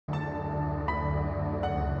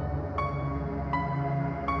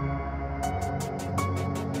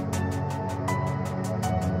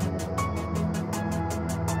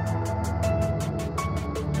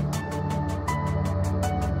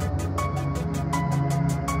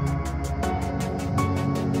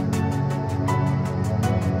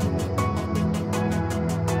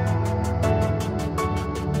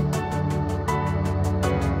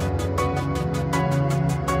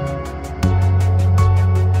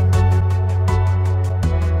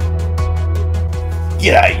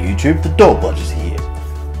G'day YouTube, TheDoleBludgers here.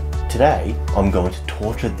 Today, I'm going to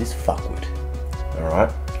torture this fuckwit.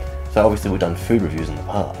 Alright? So obviously we've done food reviews in the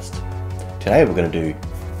past. Today we're going to do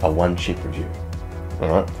a one chip review.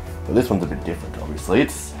 Alright? Well, this one's a bit different, obviously.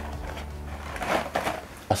 It's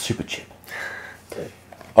a super chip.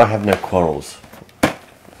 I have no quarrels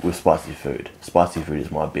with spicy food. Spicy food is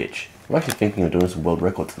my bitch. I'm actually thinking of doing some world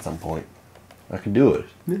records at some point. I can do it.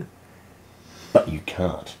 Yeah. But you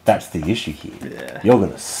can't. That's the issue here. Yeah. You're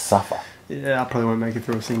gonna suffer. Yeah, I probably won't make it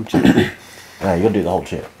through a single chip. No, you gotta do the whole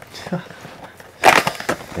chip.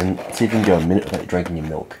 And see if you can go a minute without drinking your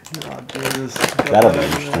milk. Oh, Jesus. That'll be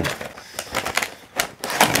interesting.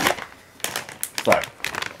 So,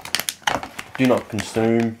 do not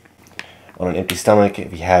consume on an empty stomach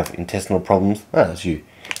if you have intestinal problems. Oh, that's you.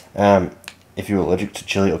 If you're allergic to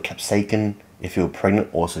chili or capsicum, if you're pregnant,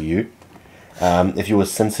 also you. If you are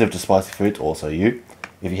sensitive to spicy foods, also you.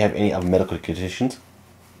 If you have any other medical conditions,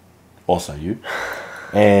 also you.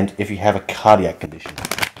 And if you have a cardiac condition.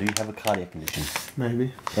 Do you have a cardiac condition?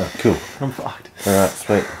 Maybe. Oh, cool. I'm fucked. Alright,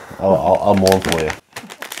 sweet. I'll mourn for you.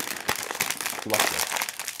 Good luck, there.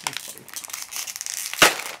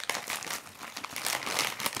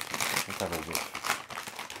 Let's have a look.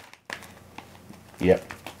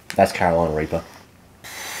 Yep, that's Carolina Reaper.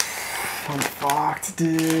 I'm fucked,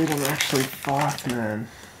 dude. I'm actually fucked, man.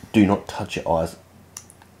 Do not touch your eyes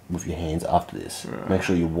with your hands after this. Right. Make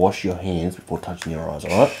sure you wash your hands before touching your eyes,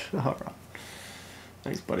 alright? Alright.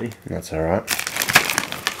 Thanks, buddy. That's alright.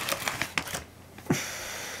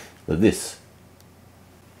 So this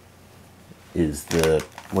is the...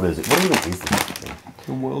 What is it? What even is this thing?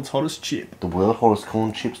 The world's hottest chip. The World Hottest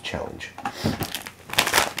Corn Chips Challenge.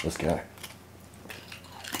 Let's go.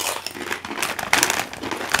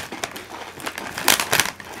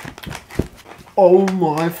 Oh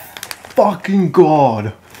my fucking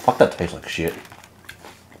god. Fuck, that tastes like shit.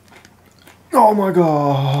 Oh my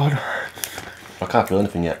god. I can't feel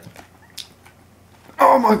anything yet.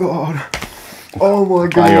 Oh my god. Oh my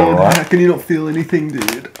god. Are you alright? How can you not feel anything,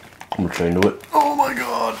 dude? I'm gonna try into it. Oh my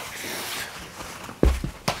god.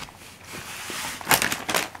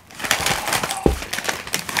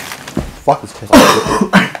 Fuck, this tastes like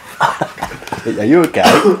shit. Are you okay?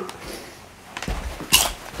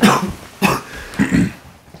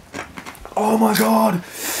 Oh my god.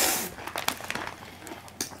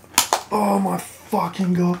 Oh my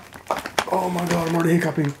fucking god. Oh my god, I'm already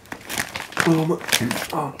hiccuping. Oh my...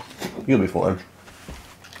 Oh. You'll be fine.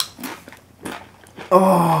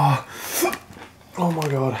 Oh. Oh my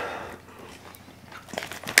god.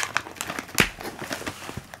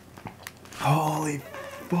 Holy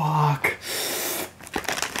fuck.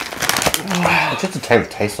 It's just a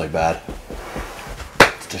tastes so bad.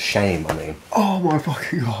 It's a shame, I mean. Oh my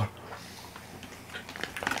fucking god.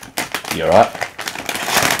 You alright?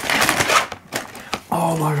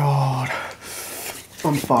 Oh my god.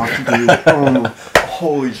 I'm fucked, dude. Oh,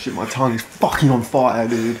 holy shit, my tongue is fucking on fire,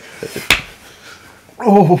 dude.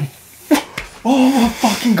 Oh. Oh my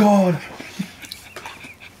fucking god.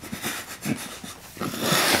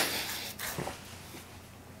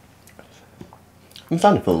 I'm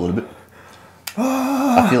starting to feel a little bit.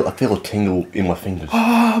 I feel a tingle in my fingers.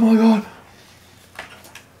 Oh my god.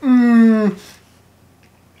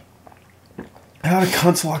 How do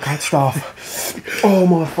cunts like that stuff? Oh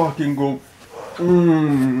my fucking god.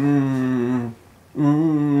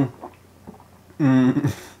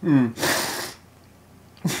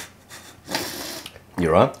 You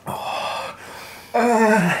right?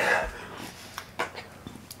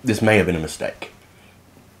 This may have been a mistake.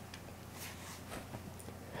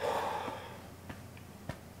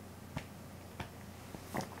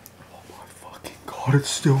 Oh my fucking god, it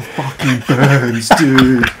still fucking burns,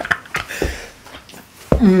 dude.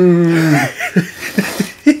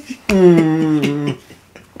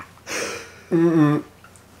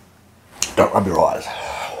 Don't rub your eyes.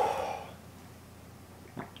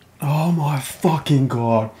 Oh my fucking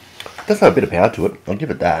god. It does have a bit of power to it. I'll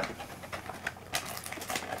give it that.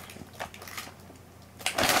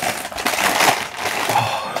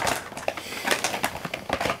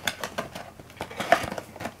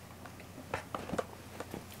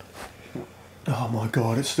 Oh my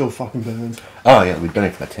god, it still fucking burns. Oh yeah, we've done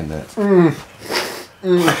it for about 10 minutes.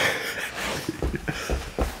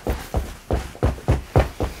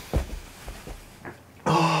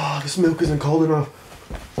 Oh, this milk isn't cold enough.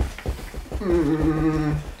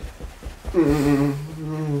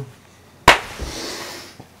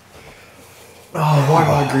 Oh, why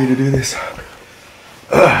did I agree to do this?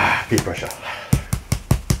 Peer pressure.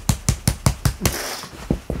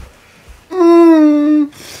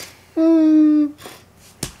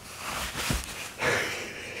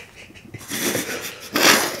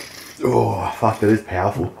 Oh, fuck, that is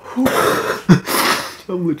powerful.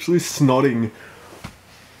 I'm literally snotting.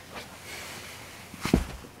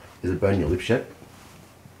 Is it burning your lips yet?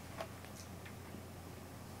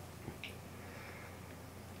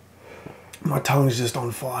 My tongue's just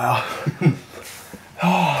on fire.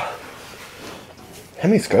 How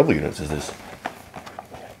many Scoville units is this?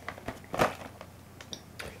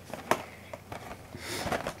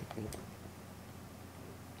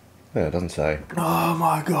 Yeah, it doesn't say. Oh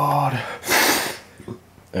my god.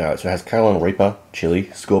 Alright, so it has Carolina Reaper, chili,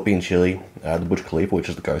 Scorpion chili, the Butch Khalifa, which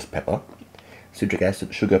is the ghost pepper, citric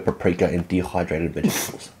acid, sugar, paprika, and dehydrated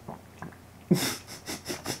vegetables.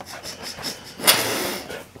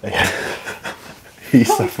 He's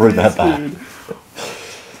suffering that bad.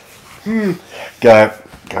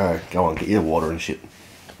 Go on, get your water and shit.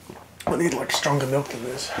 I need like stronger milk than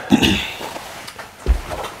this.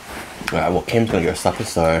 Alright, well, Kim's gonna go supper,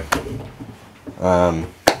 so I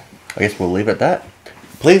guess we'll leave it at that.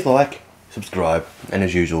 Please like, subscribe, and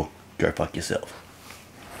as usual, go fuck yourself.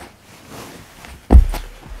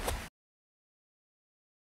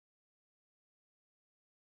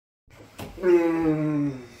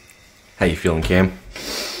 How you feeling, Cam?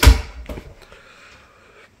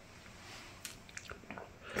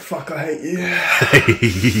 Fuck, I hate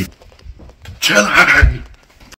you. Chillin'!